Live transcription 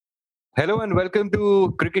Hello and welcome to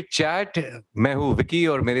cricket chat. मैं हूँ विकी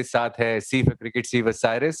और मेरे साथ है सी for cricket C for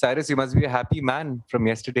Cyrus. Cyrus, you must be a happy man from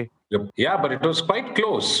yesterday. Yep. Yeah, but it was quite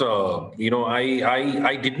close.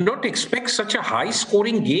 I did not expect such a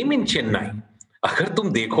high-scoring game in Chennai. अगर तुम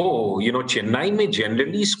देखो, चेन्नई में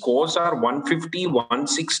generally scores are 150,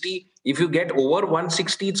 160. If you get over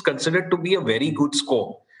 160, it's considered to be a very good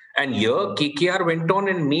score. And here, KKR went on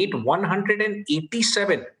and made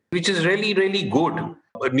 187, which is really, really good.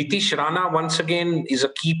 Nitish Rana, once again, is a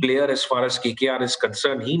key player as far as KKR is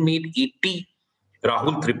concerned. He made 80.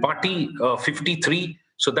 Rahul Tripathi, 53.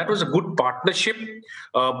 So that was a good partnership.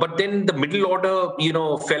 But then the middle order,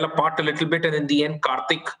 fell apart a little bit. And in the end,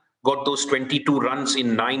 Karthik got those 22 runs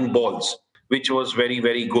in 9 balls, which was very,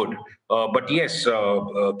 very good. But yes,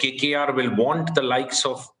 KKR will want the likes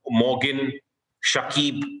of Morgan,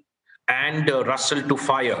 Shakib, and Russell to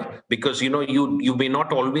fire because you may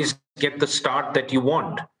not always get the start that you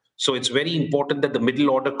want. So it's very important that the middle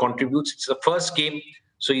order contributes. It's the first game,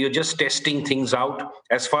 so you're just testing things out.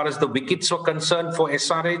 As far as the wickets are concerned for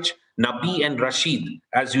SRH, Nabi and Rashid,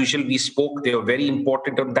 as usual, we spoke. They were very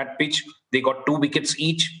important on that pitch. They got 2 wickets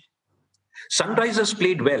each. Sunrisers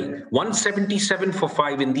played well, 177 for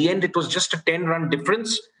 5. In the end, it was just a 10-run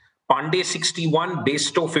difference. Pandey 61,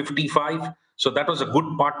 Bairstow 55. So that was a good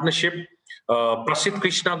partnership. Prasidh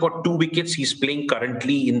Krishna got 2 wickets. He's playing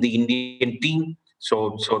currently in the Indian team.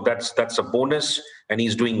 So that's a bonus, and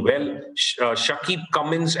he's doing well. Shakib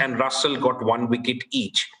Cummins and Russell got 1 wicket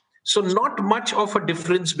each. So not much of a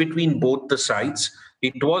difference between both the sides.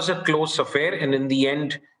 It was a close affair, and in the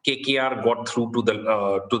end, KKR got through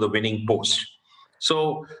to the winning post.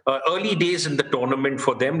 So early days in the tournament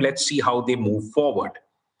for them. Let's see how they move forward.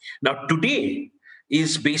 Now today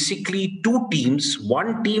is basically two teams.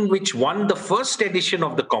 One team which won the first edition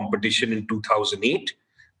of the competition in 2008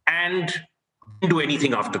 and didn't do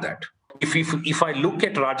anything after that. If I look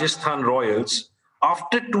at Rajasthan Royals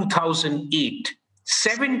after 2008,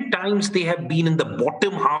 7 times they have been in the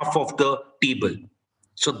bottom half of the table.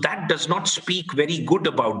 So that does not speak very good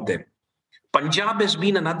about them. Punjab has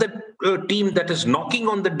been another team that is knocking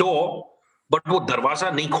on the door, but वो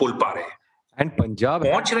दरवाजा नहीं खोल पा रहे हैं. And Punjab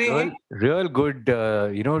पहुंच had रहे हैं. real good,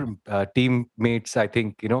 teammates. I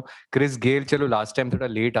think, Chris Gale, chalo, last time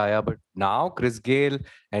thoda late aaya, but now Chris Gale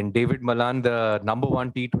and David Malan, the number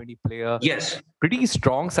one T20 player, Yes. pretty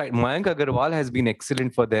strong side. Mayank Agarwal has been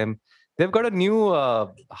excellent for them. They've got a new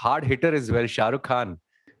hard hitter as well, Shah Rukh Khan.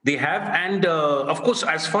 They have, and of course,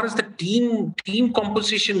 as far as the team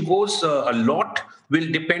composition goes, a lot will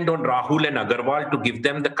depend on Rahul and Agarwal to give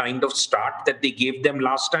them the kind of start that they gave them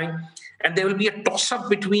last time. And there will be a toss-up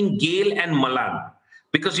between Gale and Malan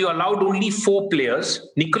because you allowed only 4 players.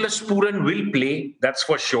 Nicholas Puran will play, that's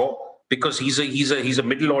for sure, because he's a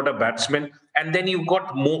middle order batsman. And then you've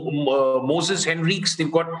got Moses Henriques,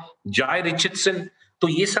 they've got Jai Richardson. तो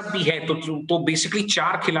ये सब भी है तो basically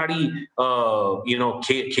 4 खिलाड़ी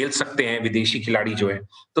खेल सकते हैं, विदेशी खिलाड़ी जो है.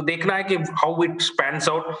 तो देखना है कि how it spans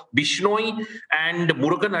out. Bishnoi and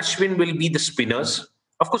Murugan Ashwin will be the spinners.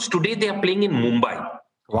 Of course today they are playing in Mumbai.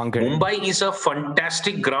 Mumbai is a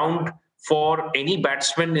fantastic ground for any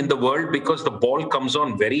batsman in the world because the ball comes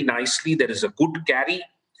on very nicely. There is a good carry,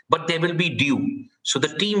 but there will be dew. So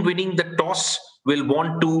the team winning the toss will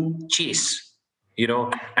want to chase.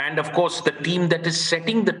 And of course the team that is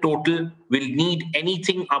setting the total will need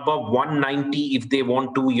anything above 190 if they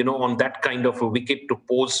want to on that kind of a wicket to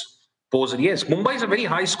pose. Yes, Mumbai is a very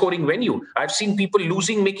high scoring venue. I've seen people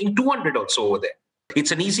losing making 200 also over there.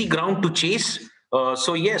 It's an easy ground to chase.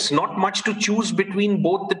 So yes, not much to choose between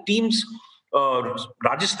both the teams.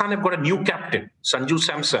 Rajasthan have got a new captain, Sanju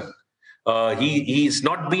Samson. He's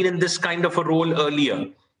not been in this kind of a role earlier,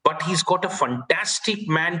 but he's got a fantastic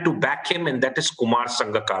man to back him, and that is Kumar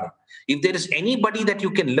Sangakkara. If there is anybody that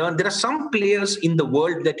you can learn, there are some players in the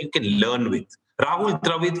world that you can learn with. Rahul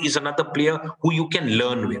Dravid is another player who you can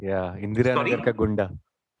learn with. Yeah, Indira Nagar ka Gunda.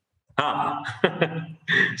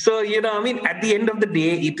 So at the end of the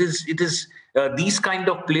day, it is these kind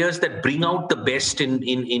of players that bring out the best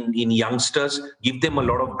in youngsters, give them a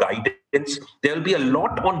lot of guidance. There will be a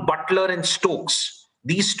lot on Butler and Stokes.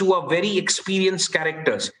 These two are very experienced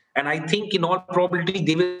characters, and I think in all probability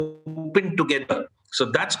they will open together. So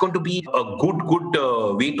that's going to be a good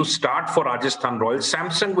way to start for Rajasthan Royals.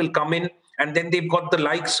 Samson will come in, and then they've got the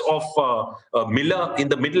likes of Miller in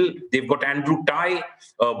the middle. They've got Andrew Tye,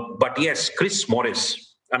 but yes, Chris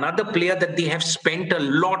Morris, another player that they have spent a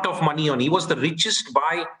lot of money on. He was the richest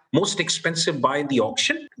buy, most expensive buy in the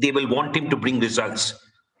auction. They will want him to bring results.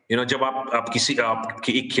 जब आप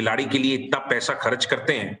एक खिलाड़ी के लिए इतना पैसा खर्च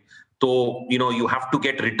करते हैं तो you have to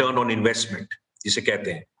get return on investment, जिसे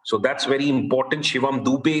कहते हैं. So that's very important. Shivam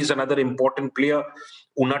Dubey is another important player.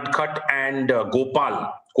 Unadkat and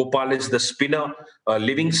Gopal. Gopal is the spinner.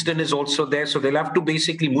 Livingston is also there. So they'll have to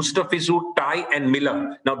basically Mustafizur, Tai, and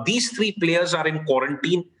Miller. Now, these three players are in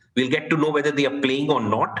quarantine. We'll get to know whether they are playing or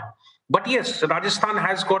not. But yes, Rajasthan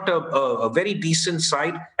has got a very decent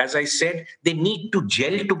side. As I said, they need to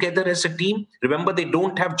gel together as a team. Remember, they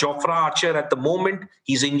don't have Jofra Archer at the moment.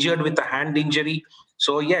 He's injured with a hand injury.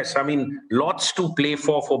 So yes, I mean, lots to play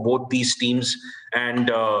for both these teams,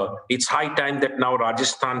 and it's high time that now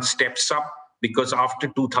Rajasthan steps up because after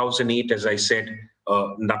 2008, as I said,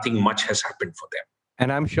 nothing much has happened for them.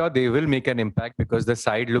 And I'm sure they will make an impact because the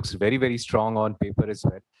side looks very, very strong on paper as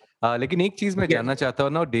well. लेकिन एक चीज मैं Yes. जानना चाहता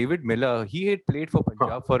हूँ now, David Miller, he had played for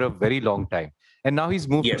Punjab for a very long time, and now he's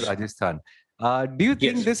moved Yes. to Rajasthan. Do you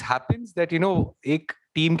think Yes. this happens that एक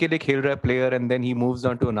team के लिए खेल रहा है player and then he moves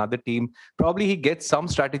on to another team? Probably he gets some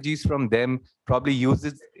strategies from them, probably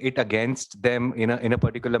uses it against them in a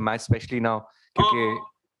particular match, especially now. क्योंकि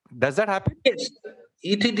does that happen? Yes,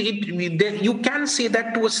 you can say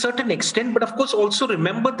that to a certain extent, but of course, also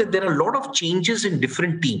remember that there are a lot of changes in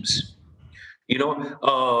different teams.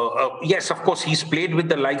 Yes, of course, he's played with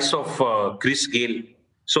the likes of Chris Gale,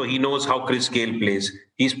 so he knows how Chris Gale plays.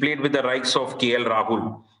 He's played with the likes of KL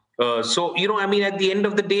Rahul. I mean, at the end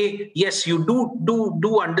of the day, yes, you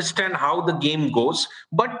do understand how the game goes,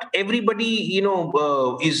 but everybody,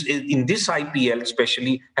 is in this IPL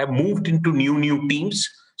especially have moved into new teams.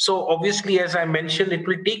 So obviously, as I mentioned, it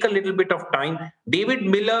will take a little bit of time. David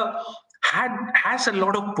Miller has a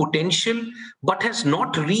lot of potential, but has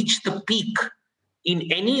not reached the peak in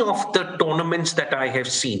any of the tournaments that I have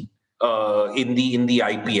seen in the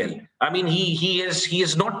IPL. I mean, he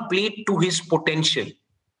has not played to his potential.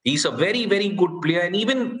 He's a very, very good player. And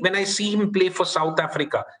even when I see him play for South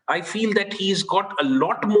Africa, I feel that he's got a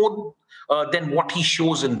lot more than what he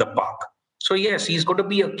shows in the park. So yes, he's got to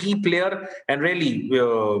be a key player, and really,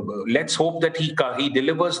 let's hope that he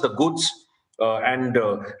delivers the goods. And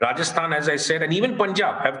Rajasthan, as I said, and even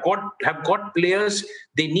Punjab have got players.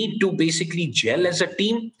 They need to basically gel as a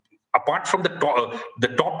team. Apart from the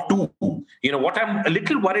top two, what I'm a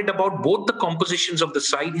little worried about both the compositions of the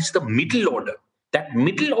side is the middle order. That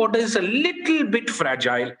middle order is a little bit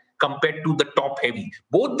fragile compared to the top heavy.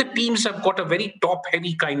 Both the teams have got a very top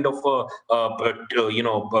heavy kind of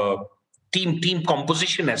team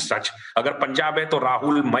composition as such. Agar Punjab hai to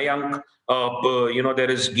Rahul, Mayank,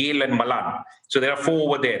 there is Gale and Malan. So there are four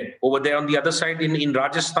over there. Over there on the other side in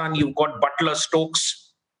Rajasthan, you've got Butler,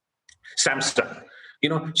 Stokes, Samson.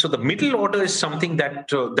 So the middle order is something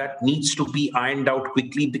that needs to be ironed out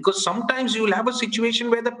quickly, because sometimes you will have a situation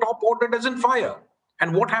where the top order doesn't fire,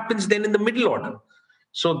 and what happens then in the middle order?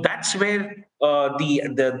 So that's where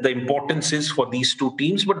the importance is for these two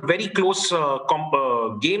teams. But very close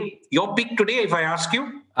game. Your pick today, if I ask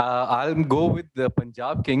you? I'll go with the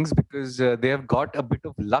Punjab Kings because they have got a bit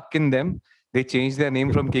of luck in them. They changed their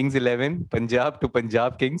name from Kings 11 Punjab to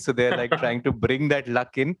Punjab Kings, so they're like trying to bring that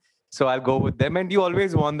luck in. So I'll go with them. And you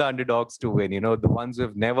always want the underdogs to win. The ones who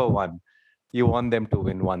have never won, you want them to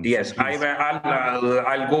win once. Yes,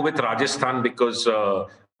 I'll go with Rajasthan because I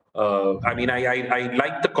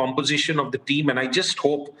like the composition of the team, and I just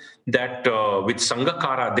hope that with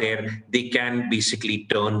Sangakkara there, they can basically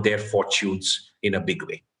turn their fortunes in a big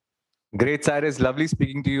way. Great, Cyrus. Lovely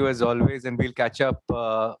speaking to you as always, and we'll catch up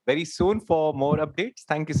very soon for more updates.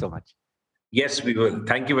 Thank you so much. Yes, we will.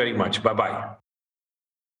 Thank you very much. Bye bye.